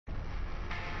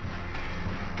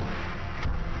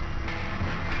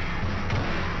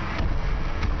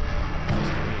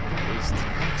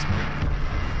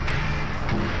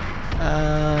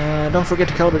don't forget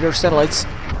to calibrate your satellites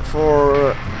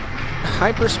for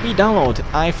hyperspeed download.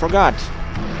 I forgot.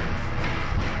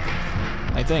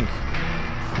 I think.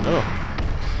 Oh.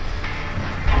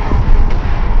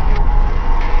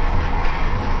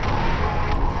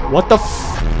 What the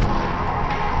f...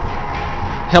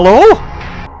 Hello?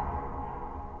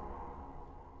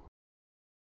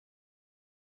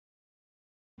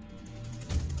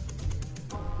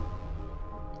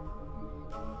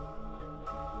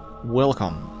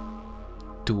 Welcome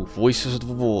to Voices of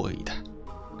the Void.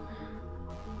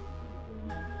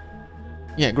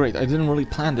 Yeah, great. I didn't really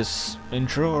plan this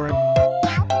intro or...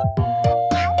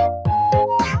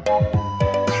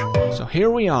 So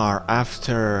here we are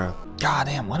after...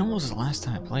 Goddamn, when was the last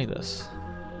time I played this?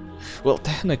 Well,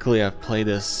 technically I played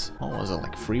this, what was it,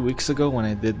 like 3 weeks ago when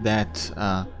I did that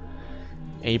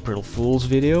April Fool's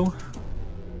video.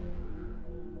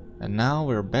 And now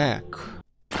we're back.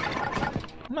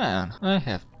 Man, I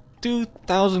have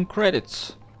 2,000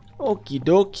 credits. Okie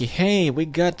dokie, hey, we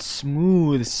got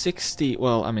smooth 60.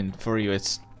 Well, I mean, for you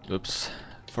it's... Oops.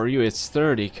 For you it's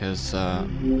 30, because I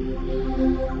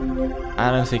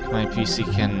don't think my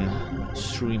PC can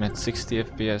stream at 60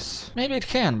 FPS. Maybe it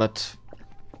can, but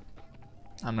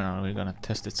I'm not really gonna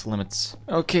test its limits.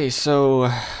 Okay, so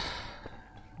I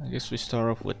guess we start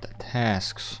off with the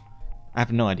tasks. I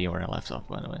have no idea where I left off,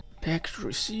 by the way. Package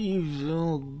received.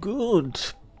 Oh, good.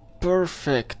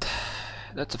 Perfect.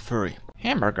 That's a furry.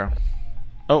 Hamburger.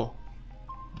 Oh.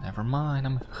 Never mind,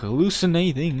 I'm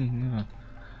hallucinating.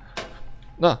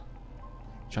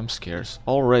 Jump scares.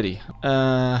 Already.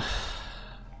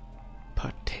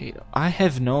 Potato. I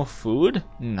have no food?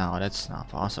 No, that's not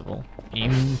possible.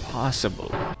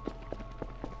 Impossible.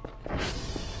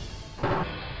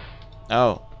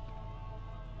 Oh.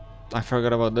 I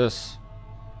forgot about this.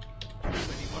 Too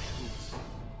many mushrooms.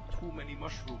 Too many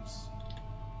mushrooms.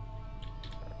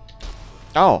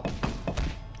 Oh.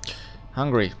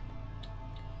 Hungry.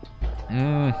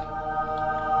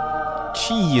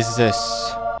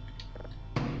 Jesus.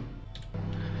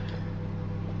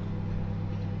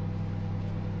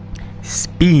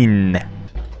 Spin.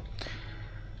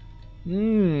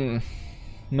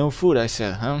 No food, I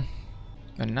said, huh?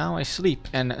 And now I sleep,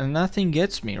 and nothing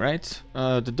gets me, right?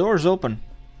 The door's open.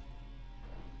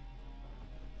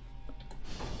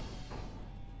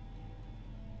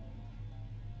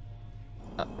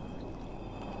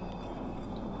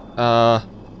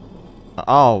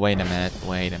 Oh, wait a minute,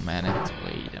 wait a minute,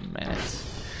 wait a minute.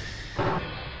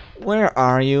 Where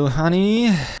are you,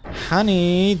 honey?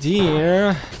 Honey,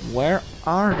 dear, where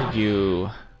are you?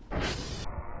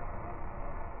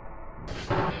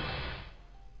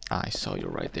 I saw you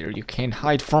right there. You can't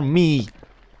hide from me.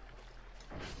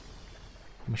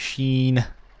 Machine.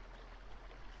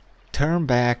 Turn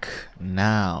back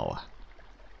now.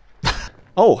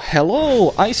 Oh,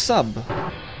 hello, iSub.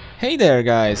 Hey there,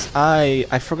 guys.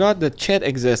 I forgot that chat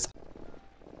exists.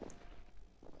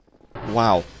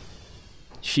 Wow.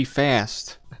 She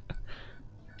fast.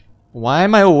 Why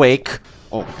am I awake?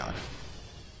 Oh god.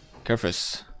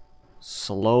 Kerfus.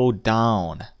 Slow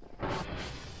down.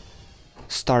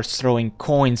 Starts throwing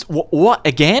coins. What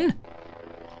again?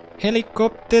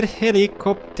 Helicopter,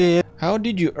 helicopter. How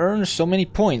did you earn so many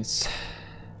points?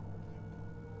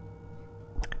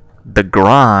 The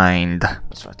grind.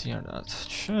 That's right here. Let's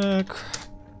check.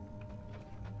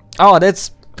 Oh,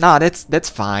 that's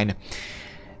fine.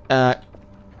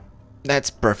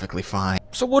 That's perfectly fine.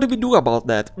 So what do we do about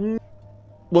that?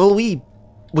 Well, we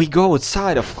go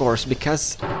outside, of course,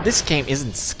 because this game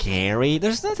isn't scary.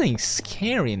 There's nothing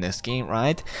scary in this game,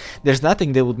 right? There's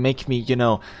nothing that would make me, you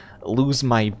know, lose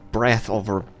my breath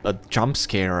over a jump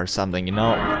scare or something, you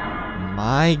know?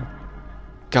 My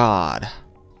god.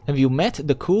 Have you met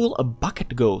the cool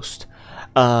bucket ghost?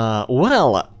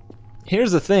 Well,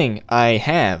 here's the thing. I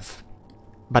have.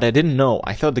 But I didn't know.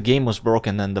 I thought the game was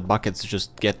broken and the buckets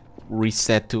just get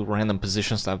reset to random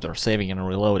positions after saving and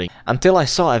reloading. Until I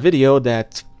saw a video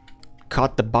that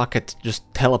caught the bucket just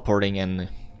teleporting in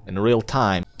real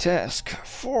time. Task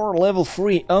 4, level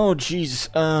 3. Oh jeez.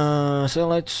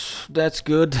 So that's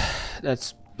good.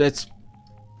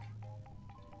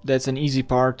 That's an easy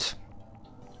part.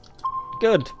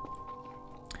 Good.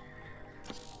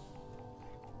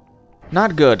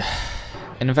 Not good.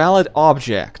 Invalid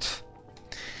object.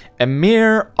 A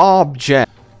mere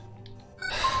object.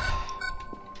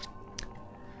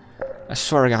 I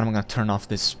swear to God, I'm gonna turn off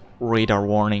this radar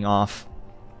warning off.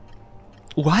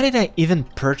 Why did I even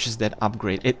purchase that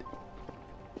upgrade?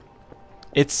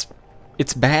 It's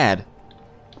bad.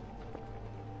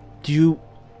 Do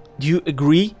you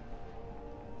agree?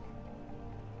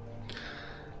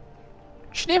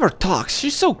 She never talks,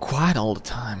 she's so quiet all the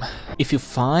time. If you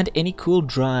find any cool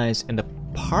drives in the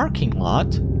parking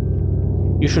lot,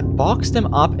 you should box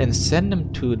them up and send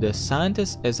them to the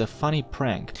scientists as a funny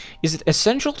prank. Is it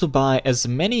essential to buy as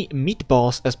many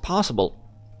meatballs as possible?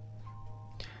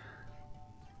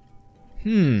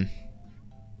 Well,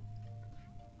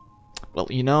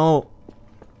 you know,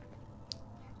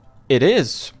 it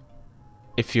is.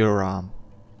 If you're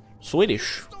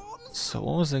Swedish. So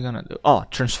what was I gonna do? Oh,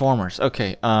 Transformers.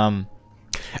 Okay.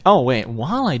 Oh wait,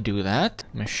 while I do that,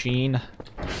 machine,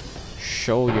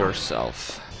 show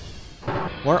yourself.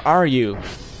 Where are you?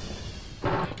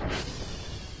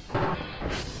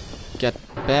 Get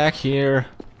back here.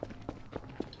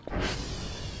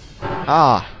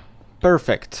 Ah,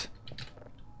 perfect.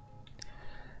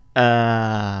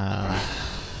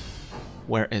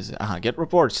 Where is it? Ah, get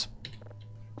reports.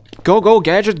 Go, go,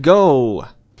 gadget, go!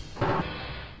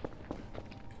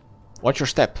 Watch your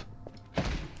step.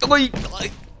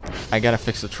 I gotta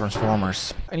fix the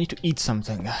Transformers. I need to eat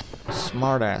something.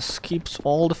 Smartass keeps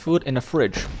all the food in the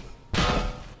fridge.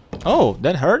 Oh,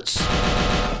 that hurts?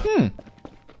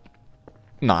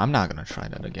 No, I'm not gonna try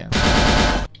that again.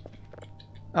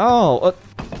 Oh,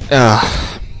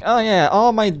 oh yeah,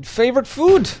 all my favorite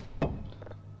food!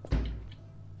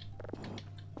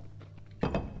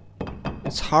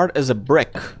 It's hard as a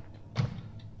brick.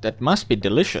 That must be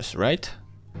delicious, right?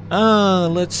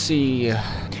 Let's see.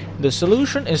 The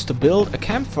solution is to build a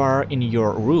campfire in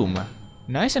your room.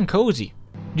 Nice and cozy.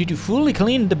 Did you fully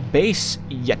clean the base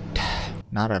yet?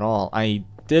 Not at all. I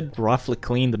did roughly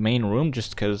clean the main room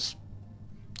just because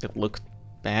it looked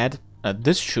bad.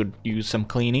 This should use some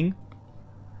cleaning.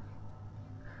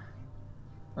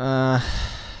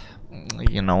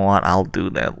 You know what? I'll do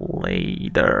that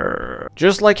later.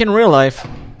 Just like in real life.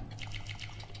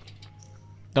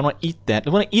 Don't want to eat that.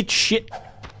 Don't want to eat shit.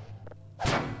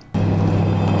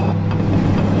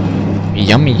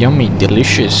 Yummy, yummy,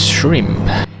 delicious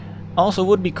shrimp. Also,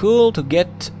 would be cool to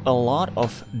get a lot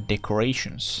of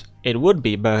decorations. It would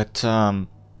be, but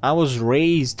I was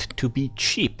raised to be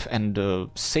cheap and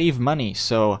save money,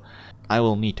 so I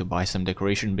will need to buy some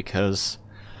decoration because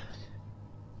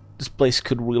this place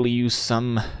could really use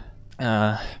some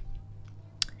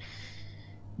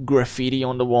graffiti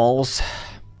on the walls.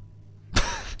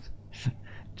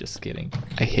 Just kidding.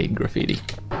 I hate graffiti.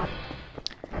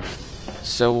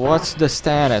 So what's the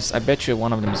status? I bet you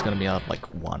one of them is gonna be at like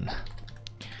 1.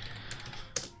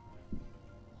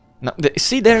 No,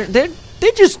 see, they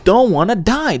just don't wanna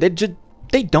die. They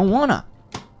don't wanna.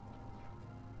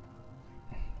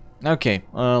 Okay,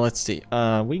 let's see.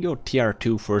 We go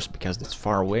TR2 first because it's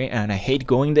far away, and I hate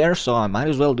going there, so I might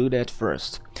as well do that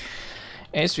first.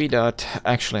 SV dot.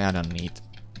 Actually, I don't need.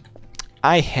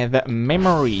 I have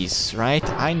memories, right?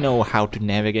 I know how to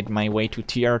navigate my way to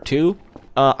TR2.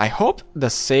 I hope the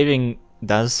saving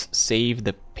does save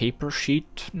the paper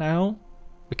sheet now,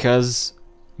 because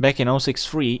back in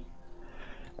 063,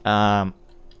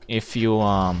 if you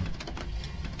I'm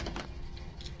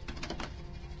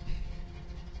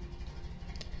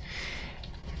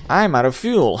out of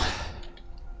fuel.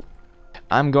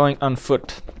 I'm going on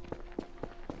foot.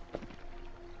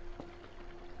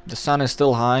 The sun is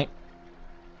still high,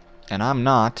 and I'm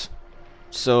not,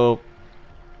 so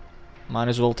might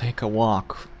as well take a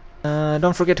walk.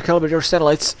 Don't forget to calibrate your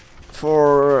satellites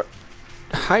for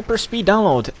hyperspeed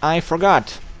download. I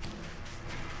forgot.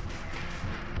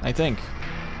 I think.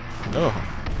 Oh.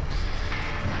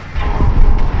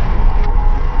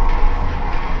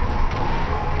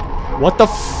 What the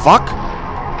fuck?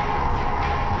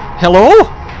 Hello?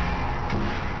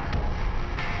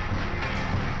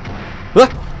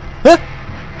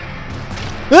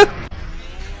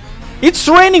 It's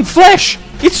raining flesh!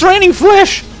 It's raining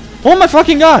flesh! Oh my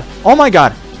fucking god! Oh my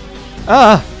god!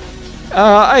 I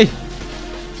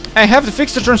have to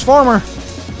fix the transformer.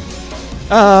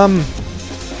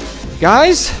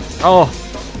 Guys? Oh,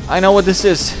 I know what this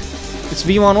is. It's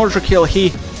V1 Ultrakill.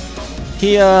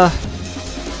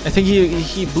 I think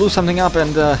he blew something up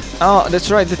and oh,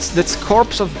 that's right. That's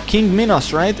corpse of King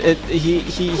Minos, right?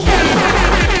 He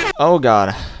Oh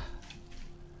god.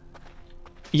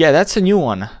 Yeah, that's a new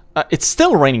one. It's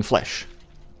still raining flesh.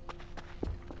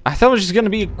 I thought it was just gonna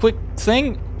be a quick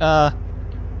thing.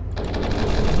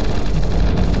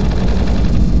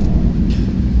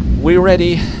 We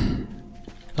ready?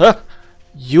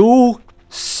 You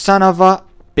son of a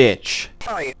bitch.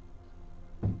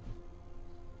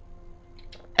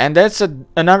 And that's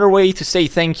another way to say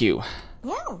thank you.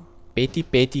 Yeah. Petty,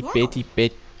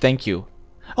 thank you.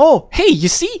 Oh, hey, you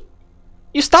see?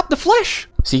 You stopped the flesh.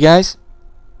 See, guys?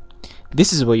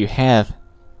 This is where you have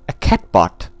a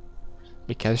catbot.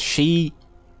 Because she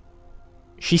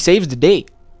She saves the day.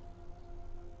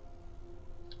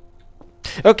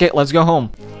 Okay, let's go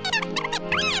home.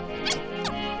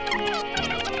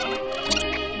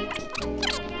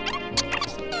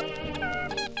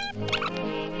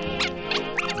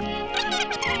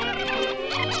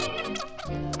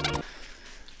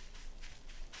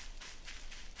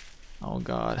 Oh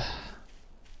God.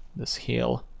 This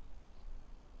hill.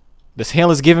 This hill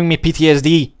is giving me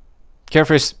PTSD.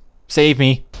 Carefree, save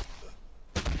me.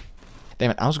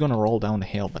 Damn it, I was gonna roll down the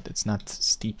hill, but it's not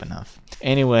steep enough.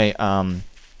 Anyway,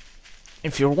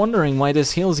 if you're wondering why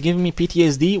this hill is giving me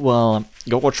PTSD, well,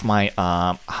 go watch my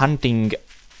hunting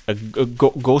a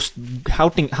ghost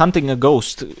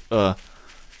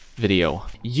video.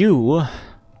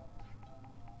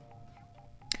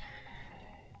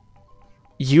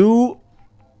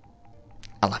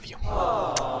 I love you.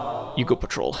 You go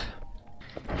patrol.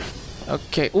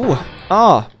 Okay, ooh.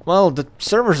 Ah, well, the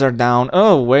servers are down.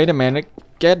 Oh, wait a minute.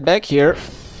 Get back here.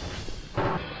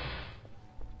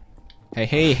 Hey,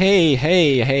 hey, hey,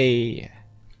 hey, hey.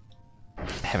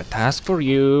 I have a task for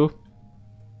you.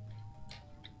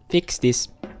 Fix this.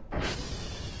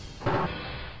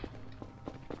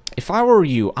 If I were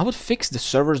you, I would fix the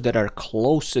servers that are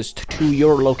closest to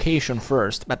your location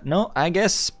first. But no, I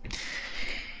guess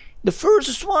the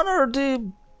first one are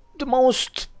the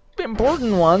most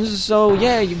important ones. So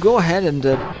yeah, you go ahead and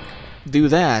do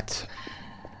that.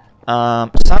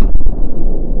 Some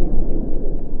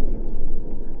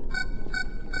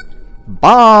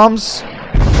bombs.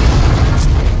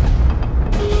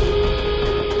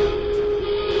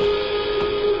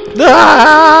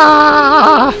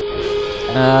 Ah!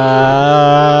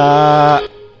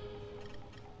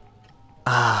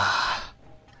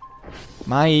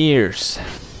 My ears.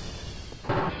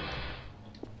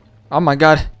 Oh my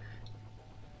God.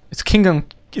 It's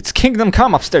Kingdom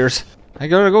Come upstairs. I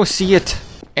gotta go see it.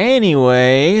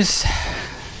 Anyways.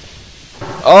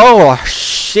 Oh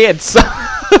shit.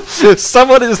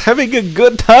 Someone is having a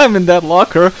good time in that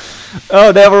locker.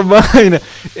 Oh, never mind.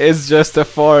 It's just a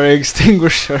fire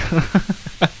extinguisher.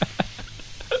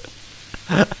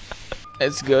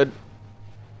 It's good.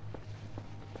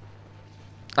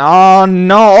 Oh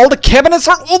no, all the cabinets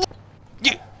are all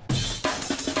yeah.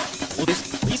 Oh,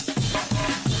 this, please.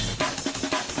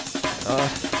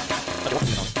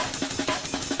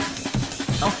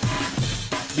 No.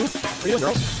 You? What are you doing,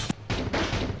 girls?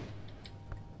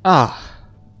 Ah.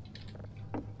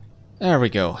 There we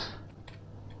go.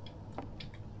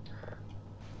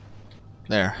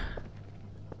 There.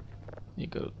 You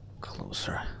go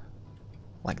closer.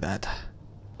 Like that.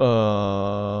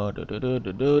 What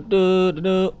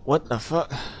the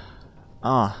fuck?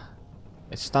 Ah,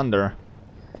 it's thunder.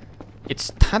 It's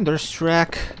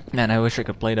Thunderstruck. Man, I wish I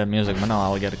could play that music, but no,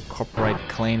 I'll get a copyright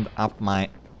claimed up my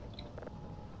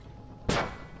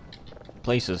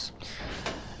places.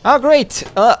 Oh, great.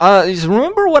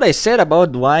 Remember what I said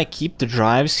about why I keep the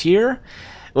drives here?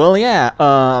 Well, yeah.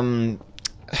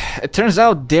 It turns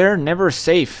out they're never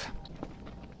safe.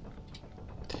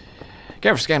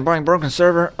 Careful, scan, buying broken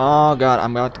server. Oh God,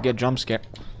 I'm about to get jump scared.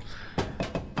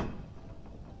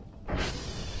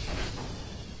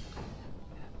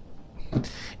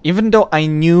 Even though I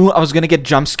knew I was gonna get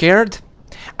jump scared,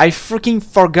 I freaking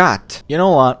forgot. You know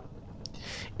what?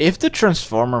 If the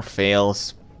transformer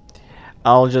fails,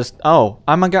 I'll just... Oh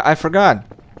my God, I forgot.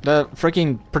 The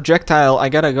freaking projectile, I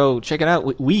gotta go check it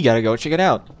out. We gotta go check it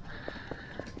out.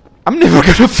 I'm never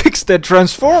gonna fix that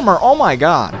transformer, oh my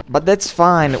God. But that's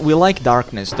fine, we like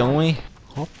darkness, don't we?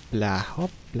 Hopla,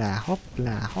 hopla,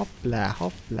 hopla, hopla,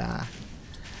 hopla.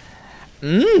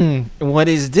 What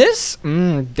is this?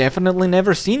 Definitely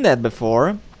never seen that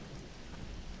before.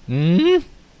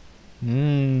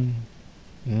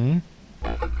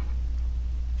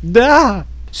 Da!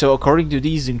 So according to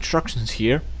these instructions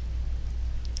here,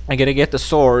 I gotta get the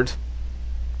sword,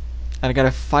 and I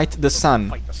gotta fight the sun.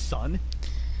 Fight the sun?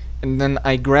 And then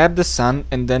I grab the sun,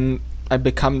 and then I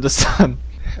become the sun.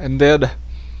 And then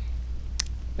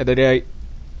I...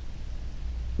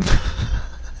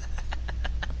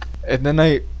 and then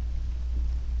I...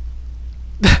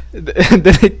 and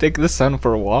then I take the sun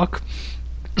for a walk.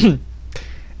 And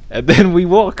then we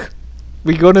walk.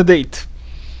 We go on a date.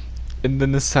 And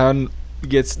then the sun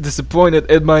gets disappointed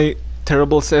at my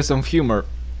terrible sense of humor.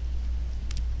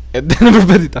 And then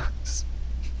everybody dies.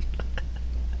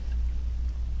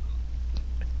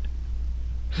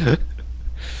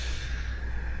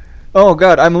 Oh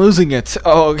God, I'm losing it.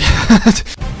 Oh God.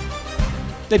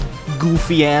 That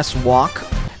goofy ass walk.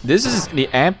 This is the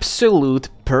absolute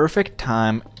perfect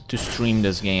time to stream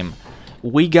this game.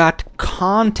 We got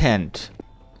content.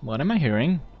 What am I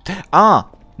hearing? Ah,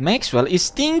 Maxwell is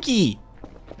stinky.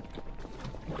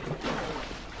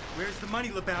 money,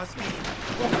 Lebowski.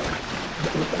 You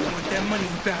want that money,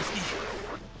 Lebowski.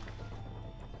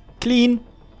 Clean.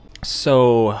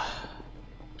 So...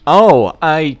 Oh,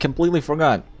 I completely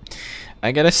forgot.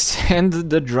 I gotta send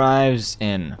the drives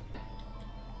in.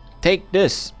 Take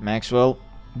this, Maxwell.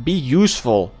 Be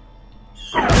useful.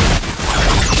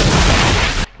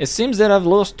 It seems that I've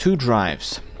lost 2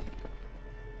 drives.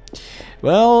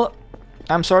 Well,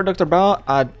 I'm sorry, Dr.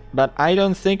 Bao, but I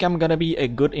don't think I'm gonna be a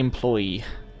good employee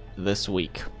this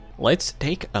week. Let's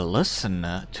take a listen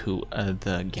to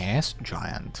the gas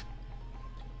giant.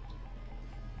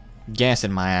 Gas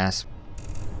in my ass.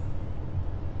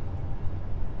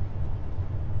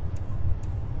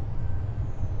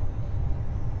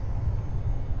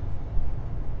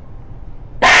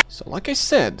 So like I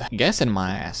said, gas in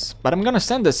my ass. But I'm gonna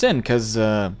send this in because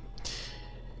they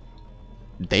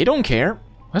don't care.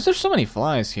 Why is there so many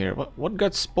flies here? What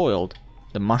got spoiled?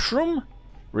 The mushroom?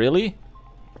 Really?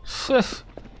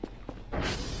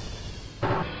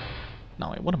 No,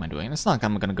 wait, what am I doing? It's not like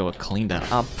I'm gonna go clean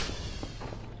that up.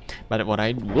 But what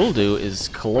I will do is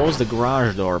close the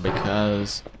garage door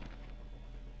because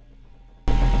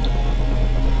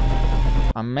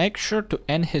I'll make sure to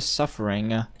end his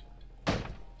suffering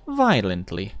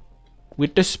violently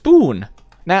with the spoon.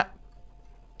 Now,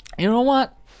 you know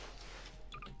what?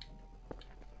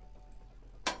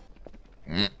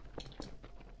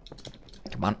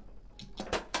 Come on.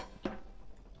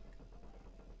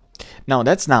 No,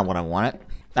 that's not what I wanted.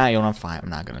 Ah, you know, fine. I'm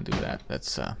not gonna do that.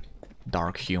 That's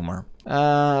dark humor.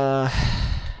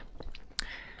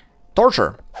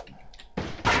 Torture.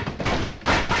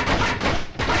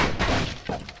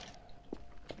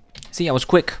 See, I was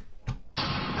quick.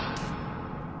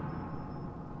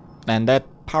 And that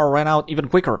power ran out even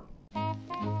quicker.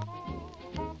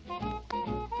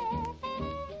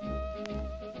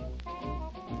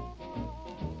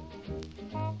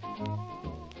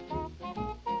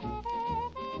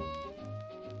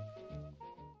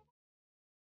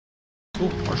 Ooh,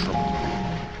 mushroom.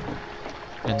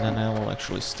 And then I will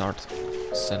actually start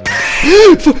sending.